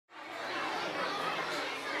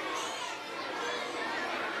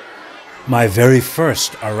My very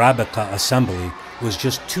first Arabiqa assembly was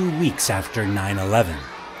just 2 weeks after 9/11.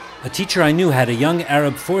 A teacher I knew had a young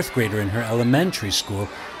Arab fourth grader in her elementary school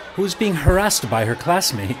who was being harassed by her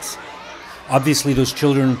classmates. Obviously, those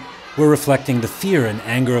children were reflecting the fear and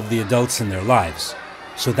anger of the adults in their lives.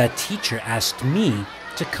 So that teacher asked me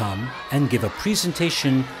to come and give a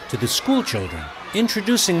presentation to the school children,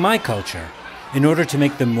 introducing my culture, in order to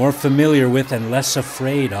make them more familiar with and less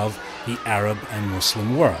afraid of the Arab and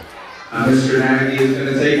Muslim world. Mr. Nagi is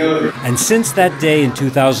going to take over. And since that day in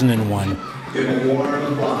 2001, Give a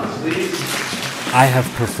warm applause, please. I have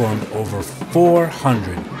performed over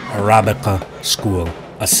 400 Arabiqa school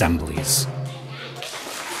assemblies.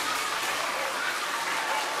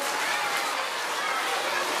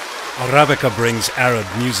 Arabiqa brings Arab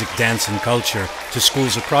music, dance, and culture to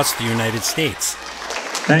schools across the United States.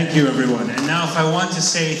 Thank you, everyone. And now if I want to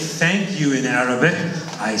say thank you in Arabic,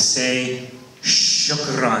 I say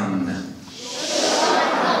shukran.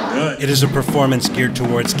 Good. It is a performance geared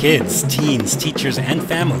towards kids, teens, teachers, and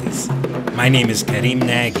families. My name is Karim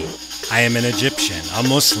Nagi. I am an Egyptian, a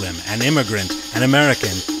Muslim, an immigrant, an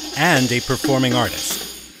American, and a performing artist.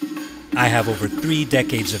 I have over 3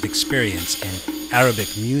 decades of experience in Arabic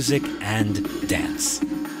music and dance.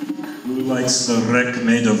 Who likes the rick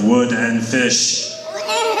made of wood and fish?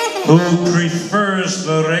 Who prefers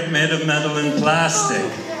the rick made of metal and plastic?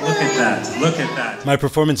 Look at that, look at that. My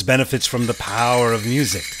performance benefits from the power of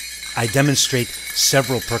music. I demonstrate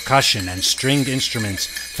several percussion and stringed instruments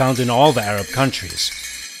found in all the Arab countries.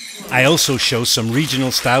 I also show some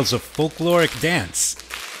regional styles of folkloric dance.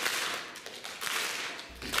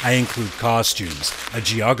 I include costumes, a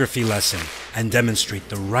geography lesson, and demonstrate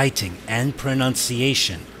the writing and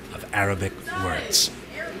pronunciation of Arabic words.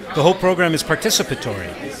 The whole program is participatory.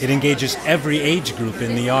 It engages every age group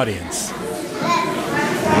in the audience.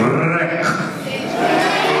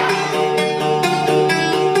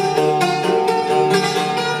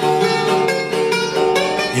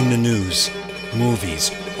 In the news, movies,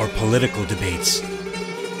 or political debates,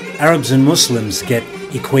 Arabs and Muslims get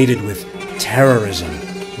equated with terrorism,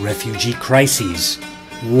 refugee crises,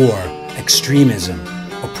 war, extremism,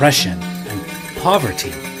 oppression, and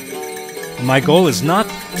poverty. My goal is not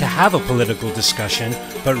to have a political discussion,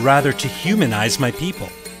 but rather to humanize my people.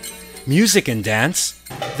 Music and dance,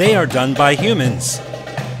 they are done by humans.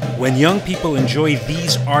 When young people enjoy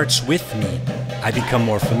these arts with me, I become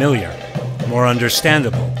more familiar, more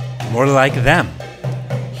understandable, more like them,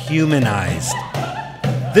 humanized.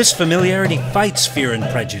 This familiarity fights fear and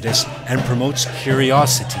prejudice and promotes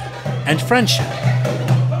curiosity and friendship.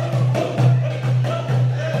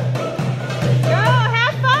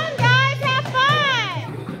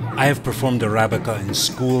 I have performed Arabiqa in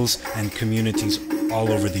schools and communities all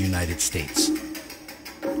over the United States.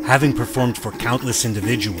 Having performed for countless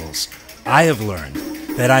individuals, I have learned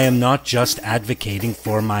that I am not just advocating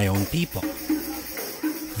for my own people.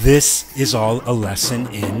 This is all a lesson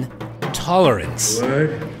in tolerance.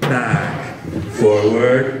 Forward, back,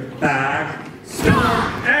 forward, back,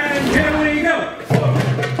 stop, and here we go.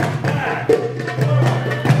 Forward, back,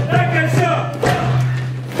 and stop.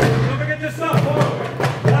 Don't forget to stop.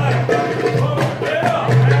 Forward, back, forward, and up.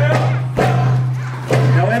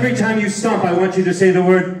 Now every time you stomp, I want you to say the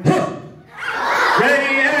word huh.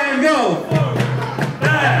 Ready and go. Forward,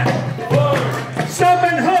 back, forward, stop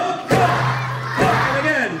and hook.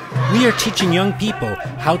 We are teaching young people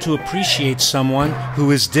how to appreciate someone who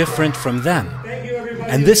is different from them.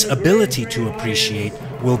 And this ability to appreciate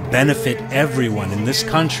will benefit everyone in this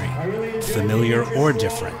country, familiar or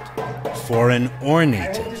different, foreign or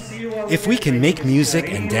native. If we can make music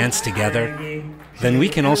and dance together, then we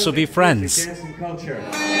can also be friends.